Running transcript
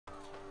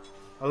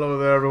Hello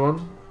there,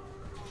 everyone.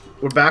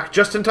 We're back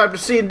just in time to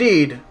see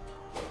indeed.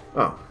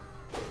 Oh,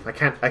 I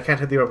can't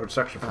hit the upward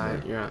section from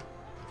there. You're not.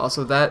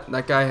 Also, that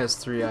guy has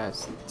 3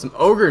 eyes. Some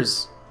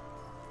ogres.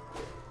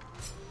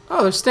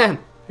 Oh, there's Stan.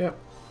 Yep.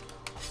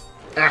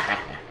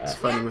 It's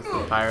funny with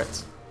the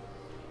pirates.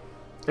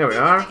 There we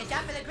are.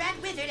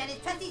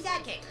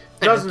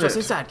 Doesn't it?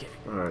 Sidekick.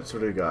 All right. So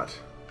what do we got?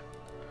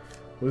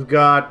 We've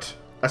got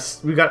a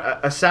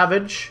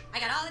savage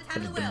I got all the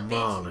time and in a the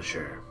world,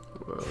 demolisher.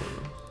 Whoa.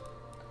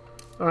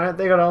 All right,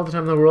 they got all the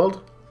time in the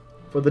world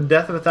for the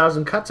death of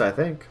 1,000 cuts, I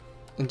think.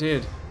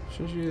 Indeed.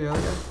 Shouldn't you do the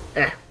other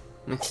guy?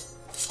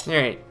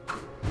 Alright.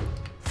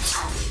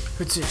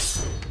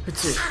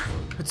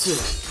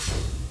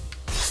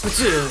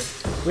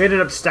 We ended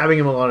up stabbing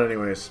him a lot,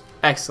 anyways.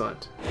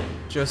 Excellent.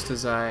 Just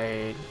as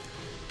I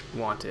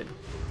wanted.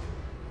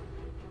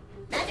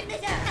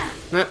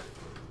 Nah.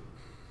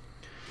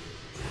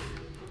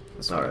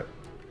 All right.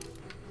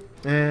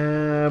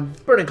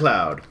 Burning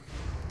cloud.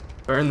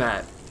 Burn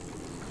that.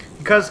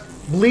 Because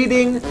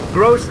bleeding,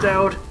 grossed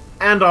out,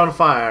 and on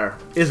fire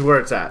is where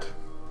it's at.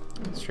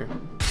 That's true.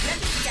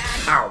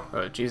 Ow.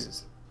 Oh,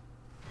 Jesus.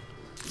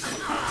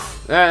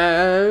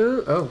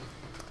 Oh.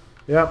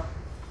 Yep.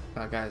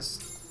 Oh,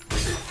 guys.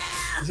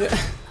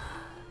 That's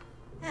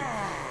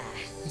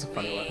a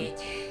funny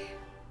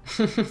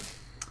weapon.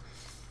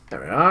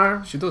 There we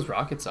are. Shoot those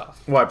rockets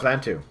off. Well, I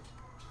plan to.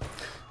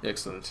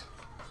 Excellent.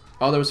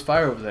 Oh, there was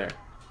fire over there.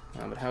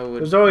 But how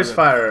would... There's always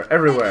fire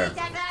everywhere.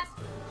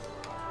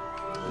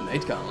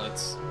 Night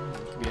gauntlets. It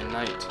could be a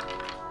knight.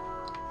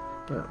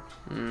 Yeah.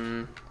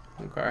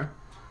 Okay.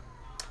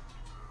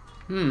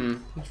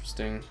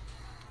 Interesting.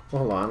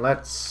 Well, hold on.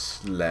 Let's.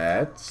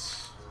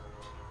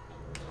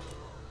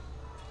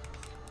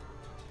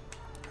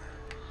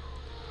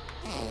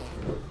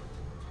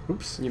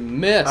 Oops. You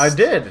missed. I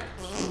did.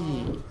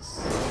 Jeez.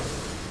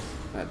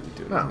 That didn't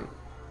do No. anything.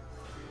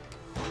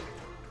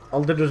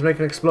 All it did was make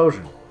an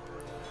explosion.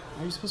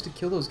 How are you supposed to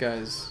kill those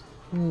guys?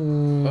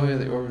 Oh yeah,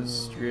 the orb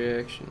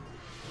restriction.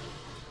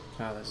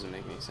 Oh, that doesn't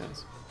make any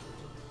sense.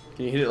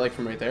 Can you hit it like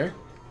from right there?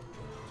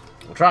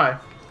 I'll try.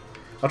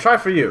 I'll try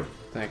for you.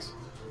 Thanks.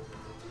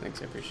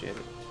 Thanks, I appreciate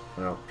it.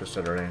 No, just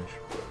at a range.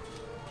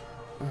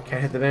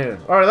 Can't hit the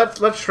native. All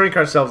right, let's shrink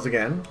ourselves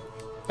again.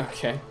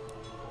 Okay.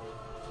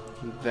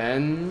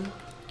 Then.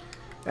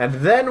 And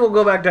then we'll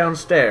go back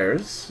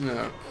downstairs.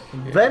 No.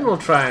 Then we'll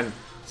try and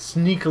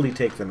sneakily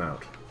take them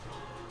out.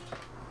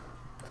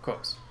 Of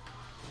course.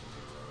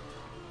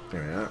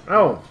 There we are.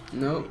 Oh.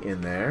 No.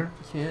 In there.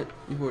 You can't.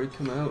 You've already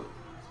come out.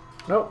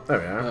 Nope. There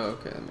we are. Oh,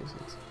 okay, that makes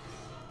sense.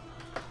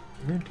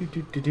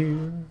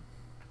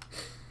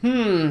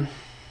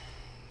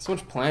 So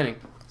much planning.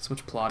 So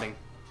much plotting.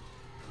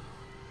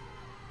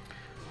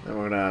 Then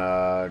we're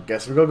gonna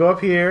guess we're gonna go up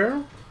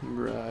here.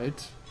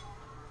 Right.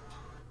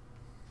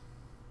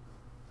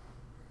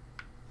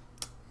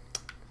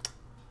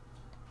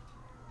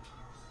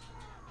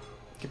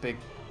 Get big.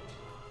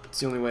 It's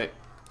the only way.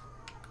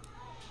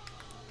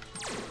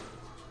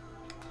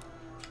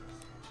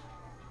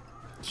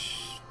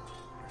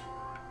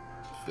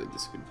 I feel like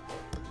this could.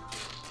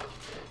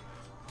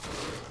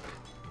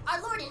 Our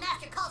Lord and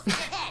Master calls for your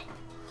head.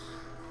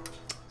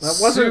 That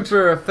wasn't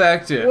super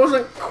effective. It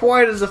wasn't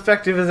quite as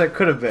effective as it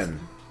could have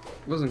been.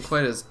 Wasn't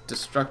quite as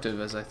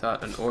destructive as I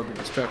thought an orb of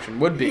destruction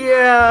would be.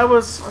 Yeah, I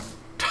was a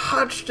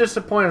touch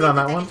disappointed on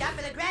that one. Shot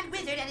for the Grand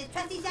Wizard and his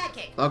trusty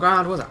sidekick. The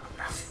ground was up.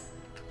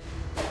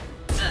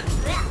 No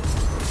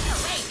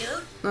way,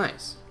 dude.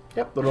 Nice.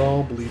 Yep, they're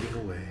all bleeding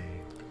away.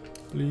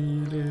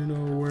 Bleeding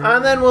away.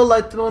 And then we'll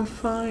light them on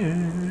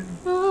fire.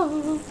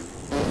 Oh.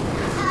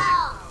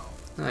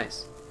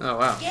 Nice. Oh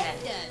wow. Get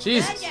done.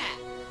 Jesus.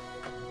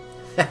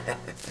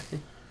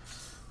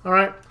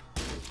 Alright.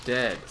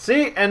 Dead.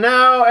 See, and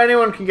now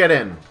anyone can get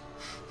in.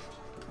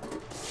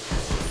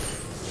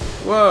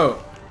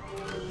 Whoa.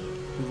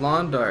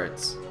 Lawn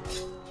darts.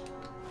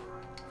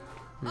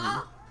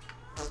 Oh.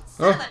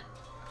 Oh.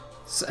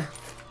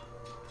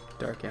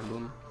 Dark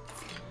emblem.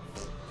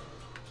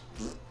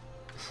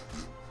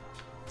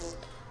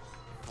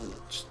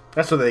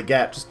 That's what they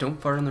get. Just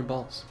don't fart on their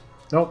balls.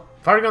 Nope.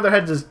 Firing on their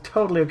heads is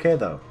totally okay,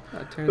 though.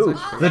 That turns Ooh,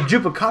 like the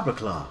Chupacabra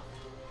Claw.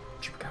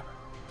 Chupacabra.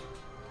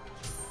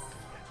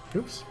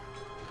 Oops.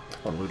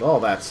 I'll loot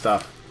all that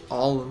stuff.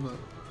 All of them.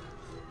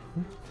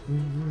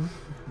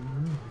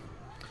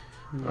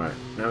 Alright,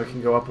 now we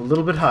can go up a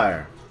little bit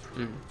higher.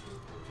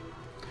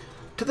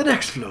 To the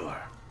next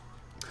floor.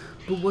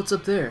 But what's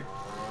up there?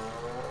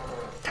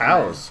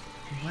 Cows.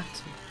 What?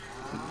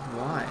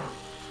 Why?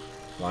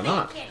 Why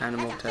not?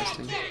 Animal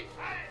testing.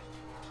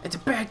 It's a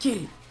bad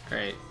kitty.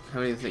 Alright, how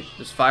many do you think?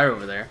 There's fire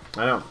over there.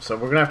 I know. So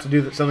we're gonna have to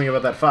do something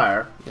about that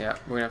fire. Yeah,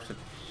 we're gonna have to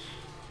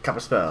Cup a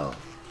spell.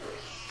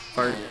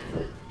 fart.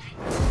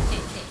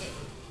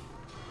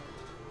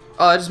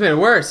 Oh, that just made it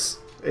worse.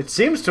 It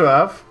seems to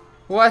have.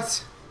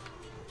 What?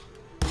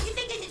 You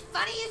think this is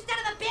funny, you son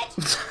of a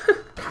bitch?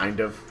 Kind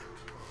of.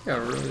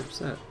 Got really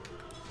upset.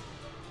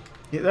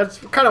 Yeah, that's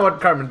kind of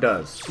what Cartman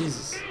does.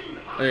 Jesus.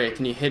 Okay,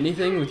 can you hit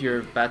anything with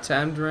your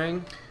Batam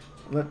ring?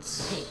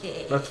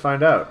 Let's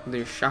find out.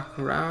 The shock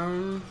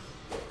round.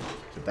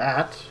 To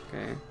that.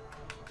 Okay.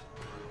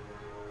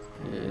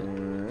 Yeah.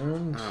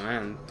 And Oh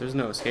man, there's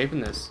no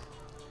escaping this.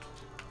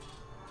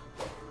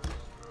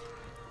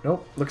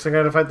 nope. Looks like I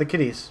gotta fight the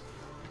kitties.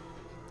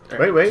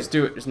 Alright, Wait. Just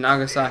do it. Just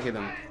Nagasaki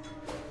them.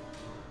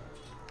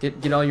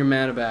 Get all your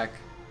mana back,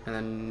 and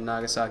then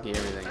Nagasaki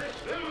everything.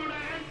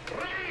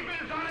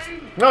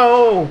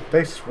 No!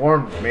 They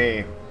swarmed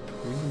me.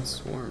 Even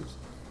swarms.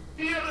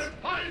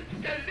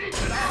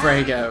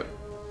 Frag out.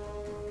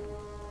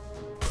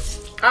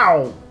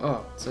 Ow!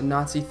 Oh, it's a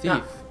Nazi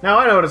thief. Now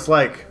I know what it's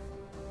like.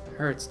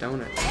 Hurts,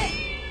 don't it?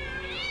 Shoot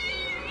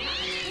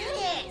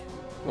it.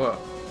 Whoa.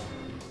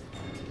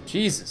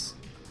 Jesus.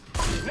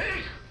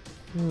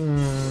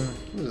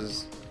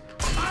 This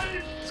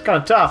It's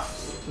kind of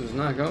tough. is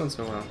not going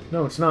so well.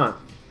 No, it's not.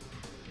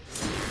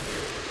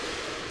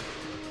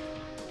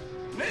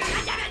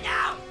 I gotta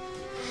know.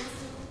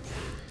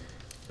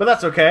 But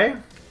that's okay.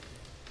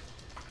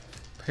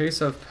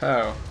 Pace of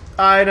Pow.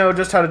 I know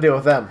just how to deal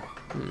with them.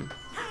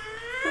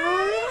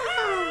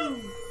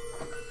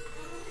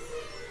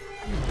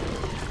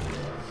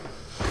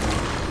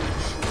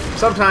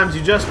 Sometimes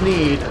you just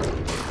need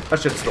a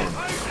shitstorm.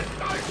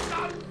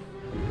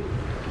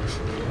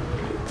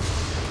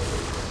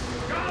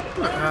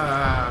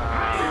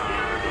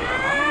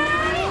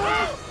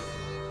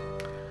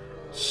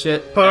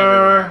 Shit. You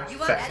won't. That's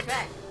Perfect.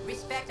 right.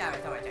 Respect our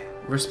authority.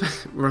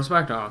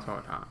 Respect our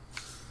authority.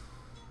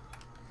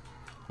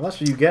 Well, that's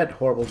what you get,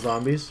 horrible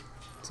zombies.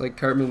 It's like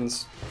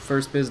Cartman's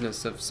first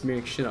business of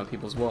smearing shit on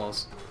people's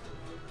walls.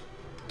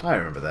 I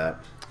remember that.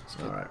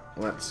 So, Alright,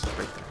 let's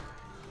right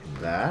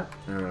there. that,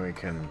 and then we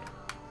can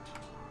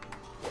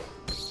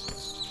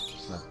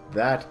let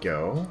that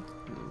go.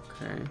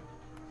 Okay.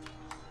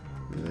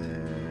 Then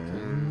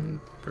And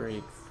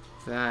break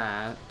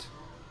that.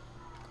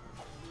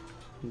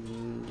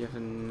 You have to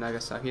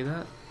Nagasaki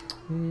that?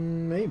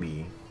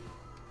 maybe.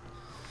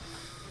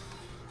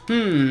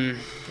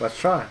 Let's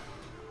try.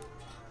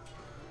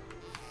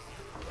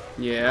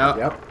 Yeah.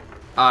 Yep.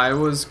 I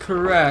was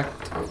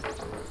correct.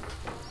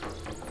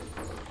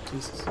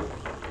 Jesus.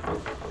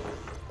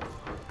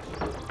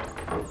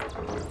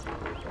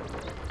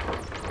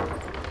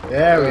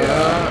 There we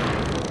are.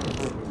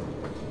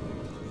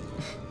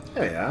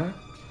 There we are.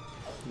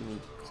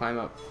 Climb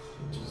up.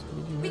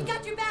 We've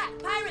got your back.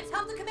 Pirates,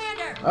 help the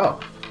commander. Oh.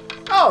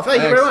 Oh,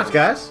 thank you very much,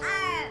 guys.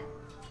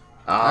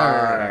 Ah.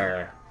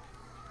 Arr.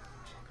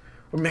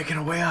 We're making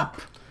our way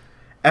up.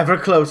 Ever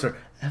closer.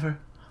 Ever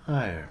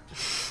higher.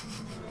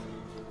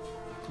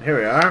 Here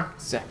we are.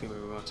 Exactly where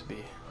we want to be.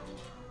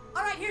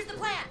 All right, here's the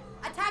plan.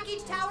 Attack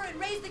each tower and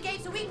raise the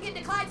gate so we can get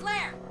to Clyde's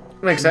lair.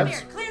 Makes sense.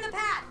 Here, clear the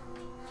path.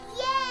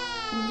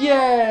 Yay!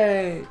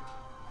 Yay!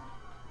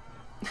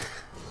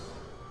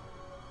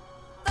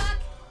 Fuck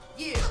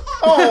you.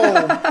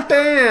 Oh,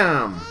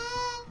 damn.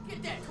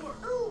 Get that core.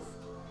 Oof.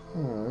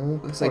 Oh,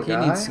 Looks poor like he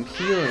guy. needs some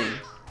healing.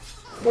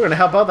 We're gonna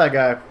help out that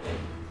guy.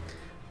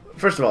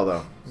 First of all,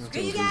 though.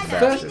 Screw you guys.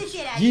 Fuck I'll beat the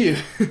shit out of you.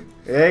 You.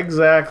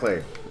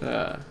 Exactly.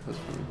 That was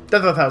funny.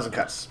 Death of 1,000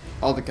 cuts.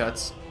 All the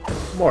cuts.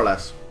 More or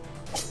less.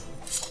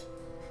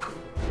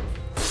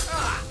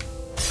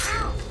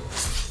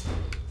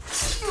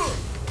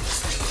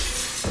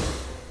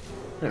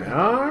 There we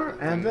are.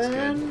 And That's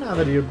then, good. now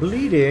that you're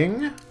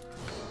bleeding,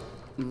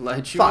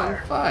 Light you Fire.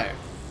 on fire.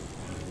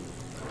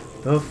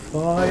 the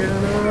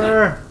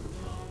fire.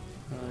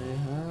 I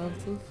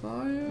have the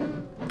fire.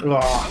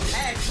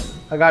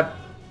 Oh,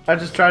 I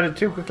just tried it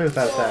too quickly with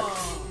that attack.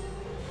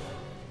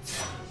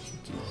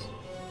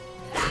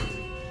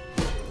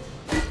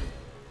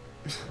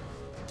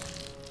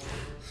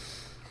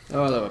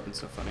 Oh, that weapon's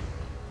so funny.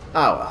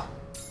 Oh well.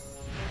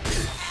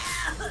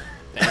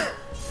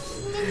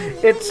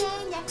 It's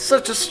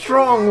such a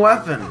strong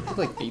weapon. It's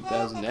like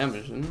 8,000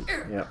 damage, isn't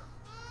it? Yep.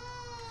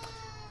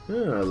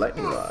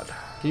 Lightning rod.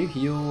 Can you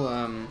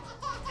heal,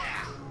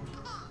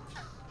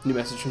 new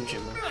message from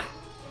Jimbo?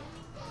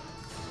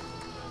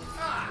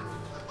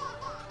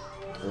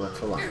 Let's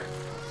hold on.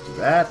 Let's do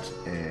that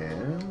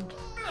and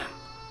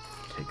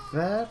take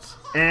that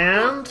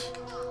and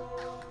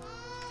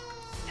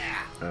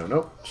oh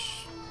nope.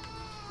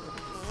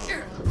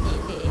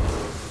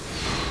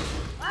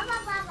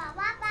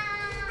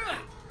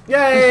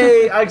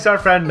 Yay! Ike's our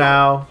friend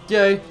now.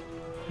 Yay!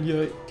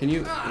 Yay! Can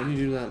you, how do you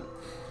do that?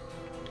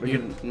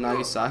 You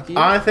Nagasaki?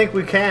 I think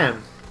we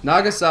can.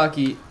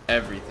 Nagasaki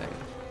everything.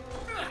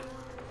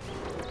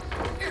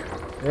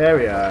 There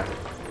we are.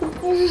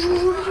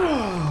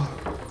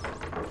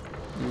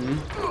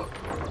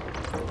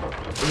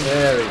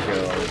 There we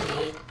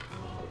go.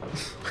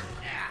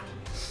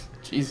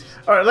 Jesus.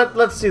 Alright,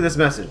 let's see this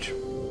message.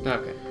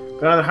 Okay.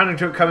 Got another hunting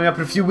trip coming up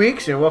in a few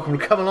weeks. You're welcome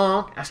to come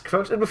along. Ask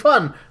folks. It'll be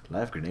fun.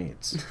 Live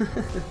grenades.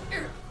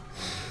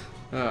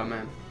 Oh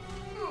man.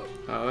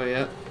 Oh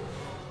yeah.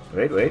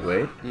 Wait.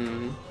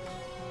 Mm-hmm.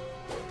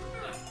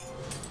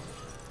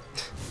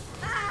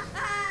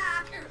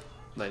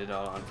 Light it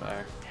all on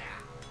fire.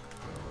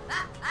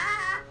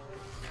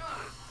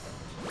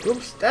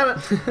 Oops, damn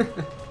it.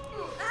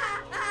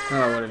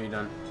 Oh, what have you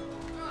done?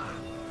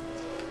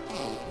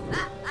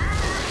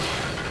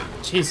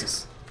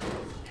 Jesus.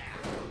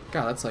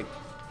 God, that's like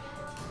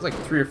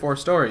 3 or 4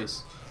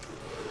 stories.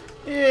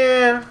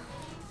 Yeah,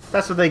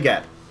 that's what they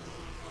get.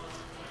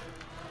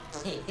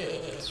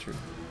 That's true.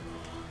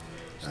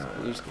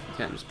 You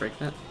can't just break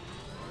that?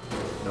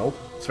 Nope,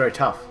 it's very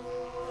tough.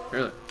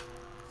 Really?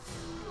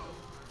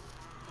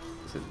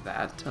 Is it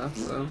that tough,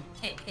 though?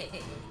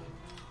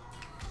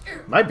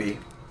 Might be.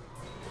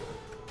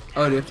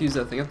 Oh, do you have to use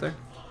that thing up there?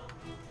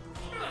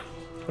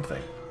 What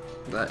thing?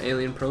 That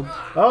alien probe?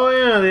 Oh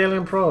yeah, the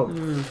alien probe.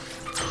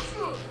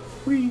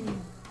 Whee.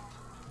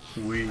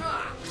 Whee.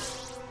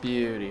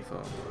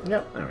 Beautiful.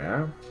 Yep, there we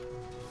are.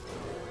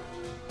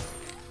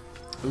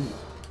 Ooh.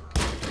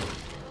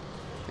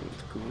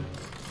 That's cool.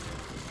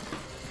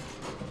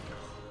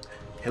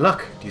 Hey,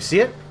 look, do you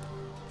see it?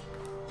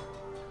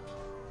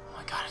 Oh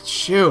my god, it's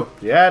Shu!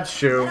 Yeah, it's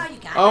Shu.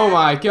 Oh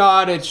my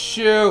god, it's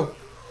Shu!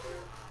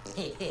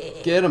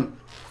 Get him.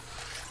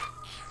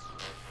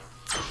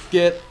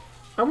 Get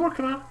I'm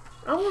working on it.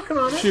 I'm working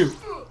on it. Shu.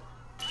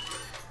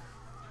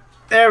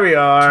 There we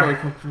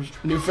are.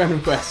 New friend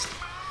request.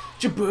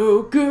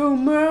 Jabuku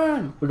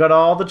man! We got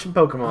all the Oh,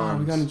 Pokemon.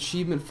 we got an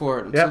achievement for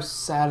it. I'm Yep. so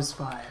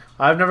satisfied.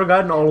 I've never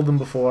gotten all of them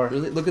before.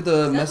 Really? Look at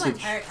the Sounds message.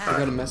 like hard, I huh?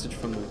 got a message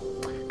from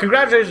the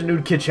Congratulations,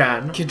 Nude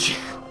Kid-chan.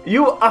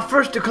 You are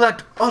first to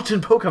collect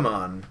Alton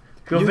Pokemon.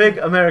 Your You- big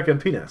American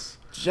penis.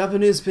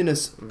 Japanese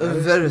penis.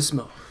 Very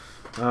small.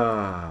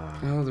 Ah.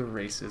 Oh, the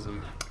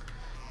racism.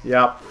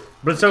 Yep.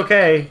 But it's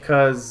okay,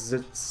 because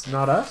it's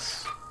not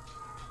us.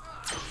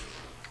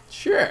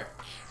 Sure.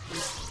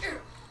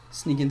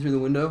 Sneak in through the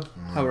window.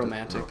 How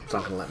romantic. It's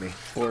not going to let me.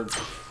 Or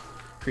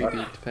creepy,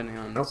 depending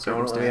on Nope, they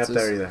won't let me up circumstances.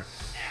 there either.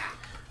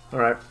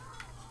 Alright.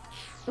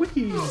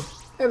 Whee!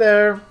 Hey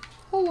there.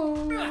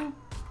 Hello.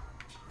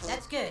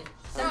 That's good.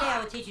 Someday I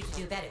will teach you to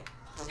do better.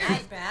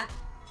 Nice, bruh.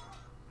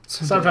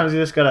 Sometimes you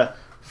just gotta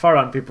fart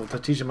on people to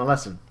teach them a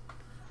lesson.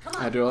 Come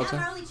on, I do all the now's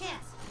time. our only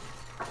chance.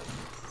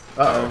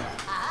 Uh-oh.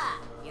 Aha,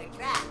 you're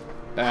trapped.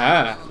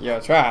 Ah, you're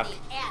trapped. Me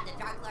and the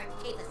Dark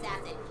Lord's chief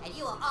assassin, and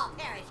you will all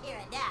perish here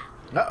and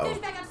now. Uh-oh.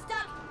 Douchebag, I'm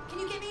stuck. Can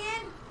you get me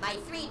in? My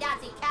 3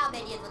 Nazi cow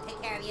minions will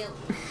take care of you.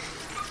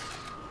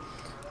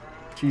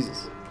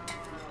 Jesus.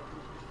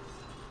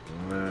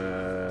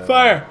 Uh,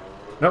 Fire!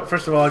 Nope,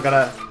 first of all I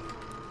gotta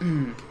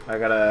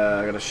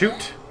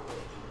shoot.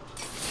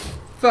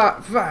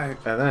 Fire!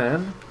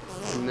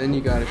 And then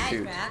you gotta Nice,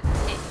 shoot. bruh.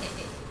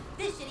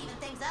 This should even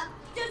things up.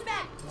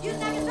 Douchebag, use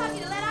Nagasaki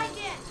to let Ike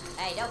in.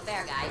 Hey, no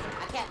fair, guys.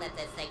 I can't let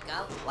this thing go.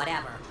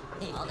 Whatever.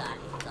 Hold on,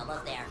 it's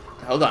almost there.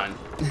 Hold on.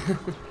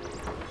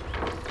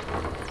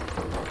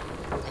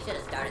 I should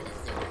have started this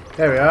sooner.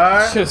 there we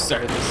are. Should have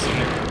started this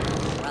sooner.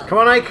 Well, Come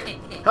on, Ike.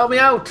 Help me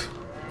out.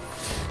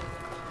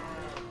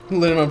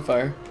 Lit it on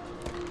fire.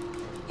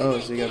 Oh,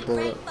 did so it, you gotta blow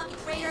it great up. fucking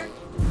traitor.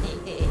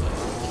 You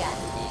got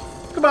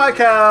this. Goodbye,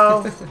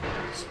 cow.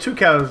 It's 2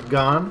 cows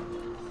gone.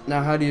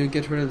 Now, how do you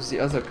get rid of the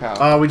other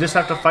cow? We just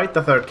have to fight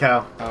the 3rd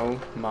cow. Oh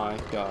my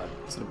god.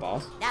 Is it a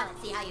boss? Now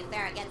let's see how you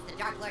fare against the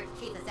Dark Lord's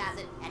chief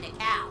assassin and a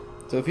cow.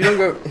 So if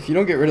you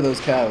don't get rid of those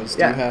cows,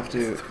 Yeah. you have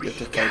to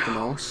fight them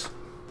all.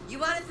 You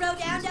want to throw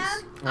down?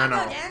 I know.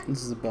 I'll go down.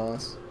 This is a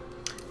boss.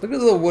 Look at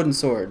the little wooden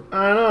sword.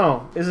 I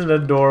know. Isn't it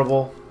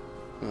adorable?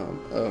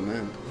 Oh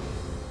man.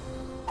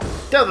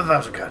 Down the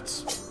 1,000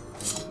 cuts.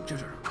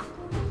 Quit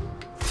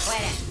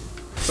it.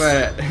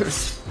 But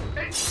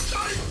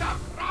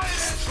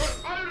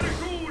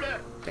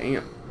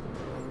damn.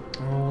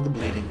 Oh, the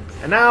bleeding.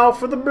 And now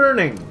for the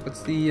burning.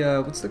 What's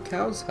the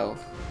cow's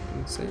health?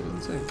 Let's say.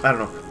 I don't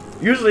know.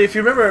 Usually, if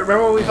you remember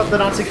when we fought the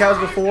Nazi cows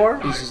before?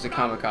 He's just a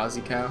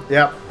kamikaze cow.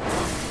 Yep.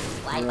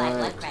 Why fight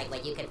one Craig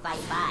when you can fight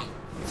 5?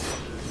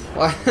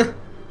 What?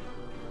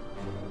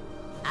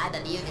 I'm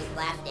immune to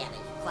splash damage.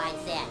 Fine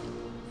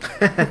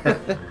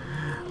said.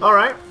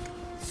 Alright.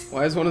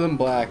 Why is one of them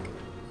black?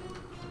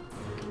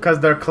 Because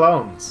they're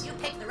clones. You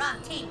picked the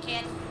wrong team,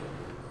 kid.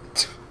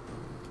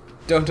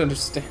 Don't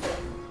understand.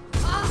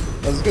 Oh,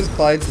 That's because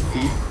Clyde's a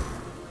thief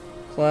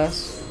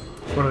class.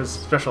 One of his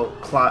special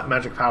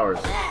magic powers.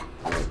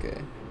 Okay.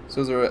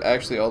 So those are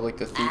actually all like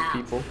the thief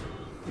people.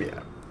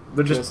 Yeah.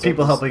 They're just Just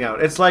people like this. helping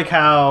out. It's like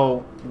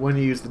how when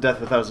you use the Death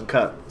of 1,000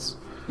 Cuts,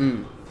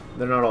 Hmm.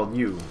 they're not all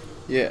you.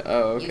 Yeah.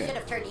 Oh, You should okay.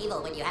 have turned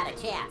evil when you had a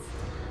chance.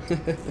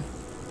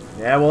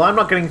 Yeah, well, I'm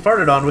not getting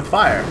farted on with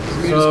fire.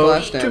 You So,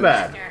 just splash too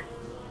damage. bad.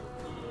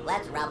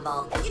 Let's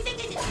rumble. You think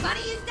this is funny,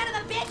 you son of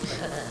a bitch?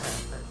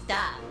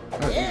 Stop.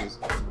 Oh, Jesus.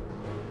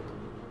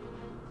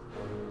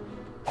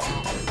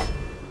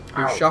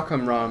 Your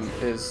Shockham ROM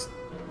is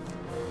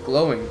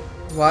glowing.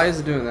 Why is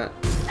it doing that?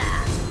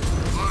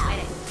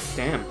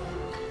 Damn.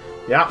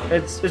 Yeah,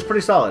 it's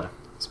pretty solid.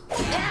 It's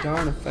pretty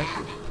darn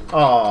effective.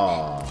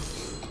 Aww.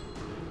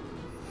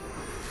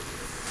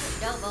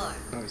 No more.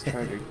 Oh, he's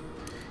charging.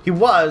 He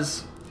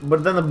was,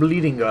 but then the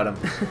bleeding got him.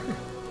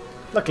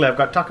 Luckily, I've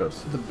got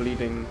tacos. The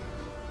bleeding.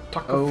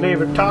 Taco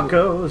flavored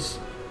tacos.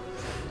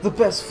 The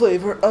best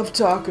flavor of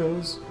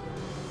tacos.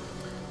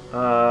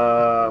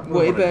 What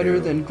Way do I better do?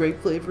 than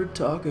grape flavored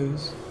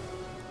tacos.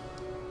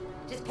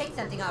 Just pick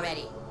something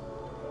already.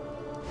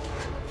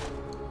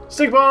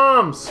 Stick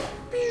bombs!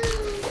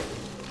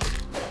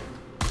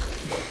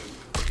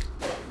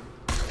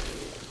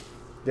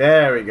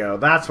 There we go.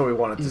 That's what we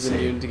wanted to He's see.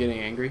 immune to getting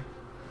angry.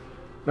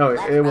 No,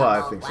 Let's it was. I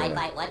rumble. think Why so.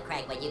 fight one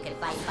crank when you can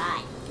fight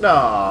five?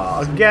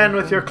 Aw, again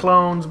with your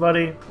clones,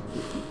 buddy.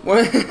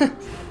 What?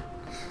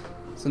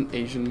 It's an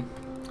Asian.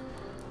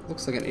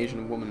 Looks like an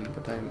Asian woman,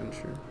 but I'm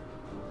unsure.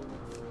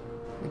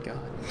 Oh my god.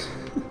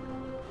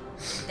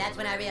 That's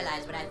when I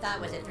realized what I thought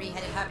was a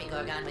three-headed harpy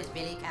gorgon was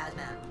really cow's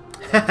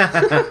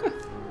mouth.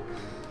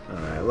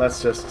 Alright,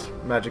 let's just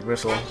magic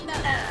missile.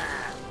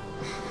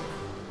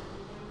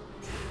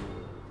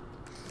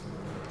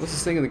 What's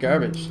this thing in the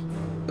garbage?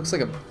 Looks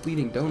like a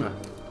bleeding donut.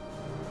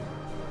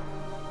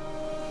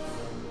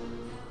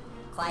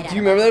 Do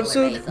you remember that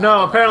episode?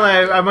 No, apparently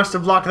I must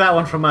have blocked that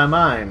one from my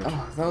mind.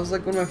 Oh, that was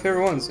like one of my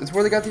favorite ones. It's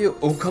where they got the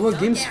Okama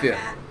Game Sphere.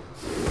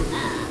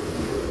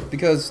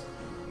 Because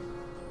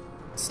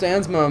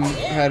Stan's mom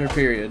had her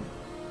period,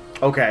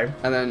 Okay.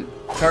 and then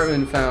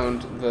Cartman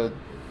found the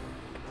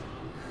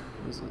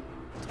what was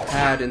it,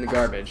 pad in the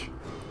garbage.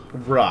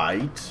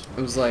 Right.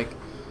 It was like,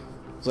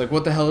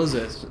 what the hell is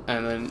this?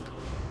 And then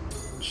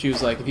she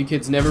was like, if you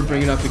kids never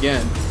bring it up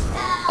again,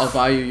 I'll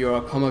buy you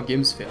your Okama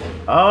Game Sphere.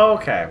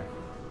 Okay.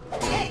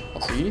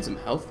 Also, you need some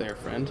health there,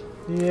 friend.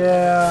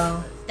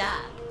 Yeah.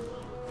 Stop.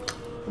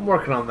 I'm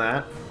working on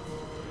that.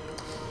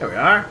 There we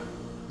are.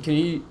 Can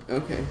you?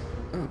 Okay.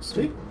 Oh,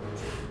 sweet.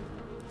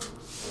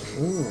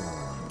 Ooh.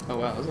 Oh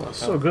wow, that was a lot of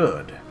So health.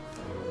 good.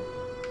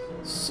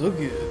 So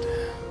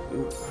good.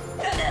 Ooh.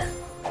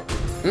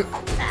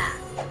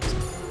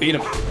 Beat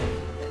him.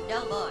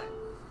 No more.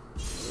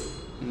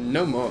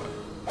 No more.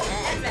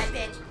 That's right,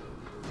 bitch.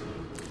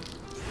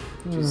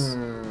 Just,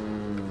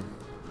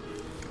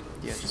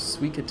 yeah, just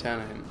sweet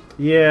katana him.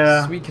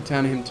 Yeah. Sweet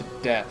katana him to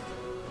death.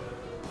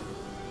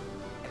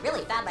 I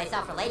really found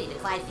myself relating to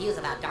Clyde's views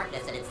about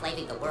darkness and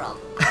enslaving the world.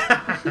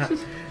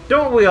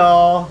 Don't we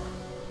all?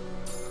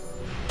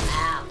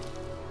 Ow.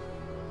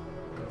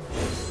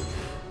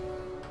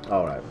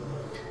 Alright.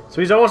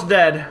 So he's almost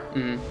dead.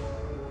 Mm.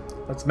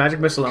 Let's magic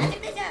missile him.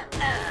 Magic missile.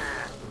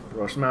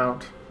 Rush him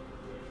out.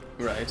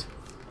 Right.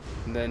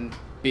 And then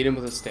beat him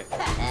with a stick.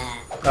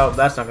 Oh,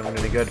 that's not going to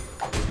be any good.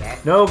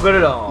 No good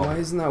at all. Why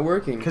isn't that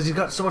working? Because he's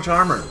got so much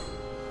armor.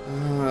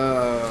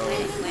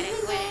 Oh.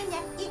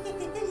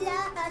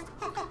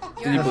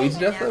 Did he bleed to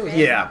death though?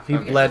 Yeah, he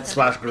bled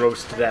 /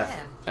 gross to death.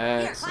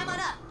 Here, climb on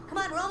up. Come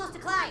on, we're almost to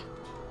Clyde.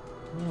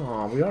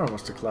 Oh, we are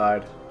almost to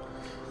Clyde.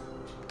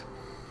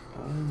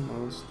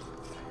 Almost.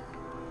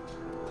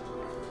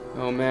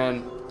 Oh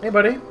man. Hey,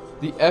 buddy.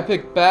 The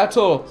epic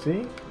battle!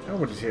 See?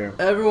 Everybody's here.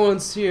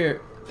 Everyone's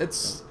here.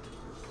 It's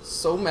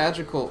so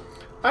magical.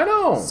 I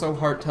know. So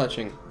heart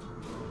touching.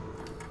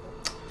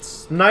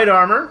 Knight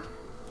armor.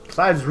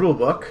 Clyde's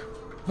rulebook.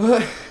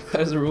 What?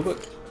 That is a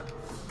rulebook?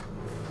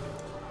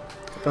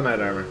 The knight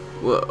armor.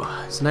 Whoa.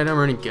 Is knight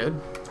armor any good?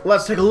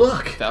 Let's take a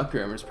look.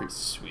 Valkyrie armor is pretty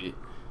sweet.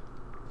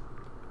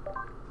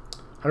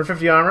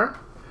 150 armor.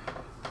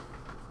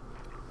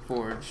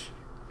 Forge.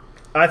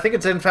 I think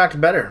it's in fact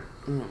better.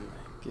 Oh my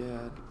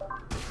god.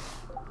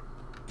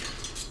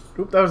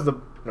 Oop, that was the...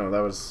 No, that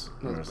was...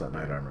 Where was that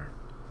knight armor?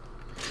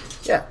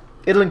 Yeah.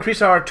 It'll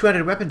increase our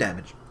 200 weapon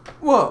damage.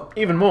 Whoa!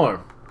 Even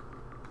more.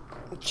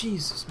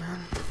 Jesus, man.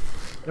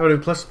 That would do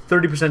plus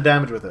 30%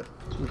 damage with it.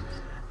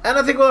 And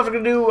I think we'll have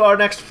to do our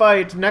next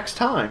fight next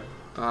time.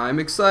 I'm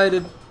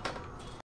excited.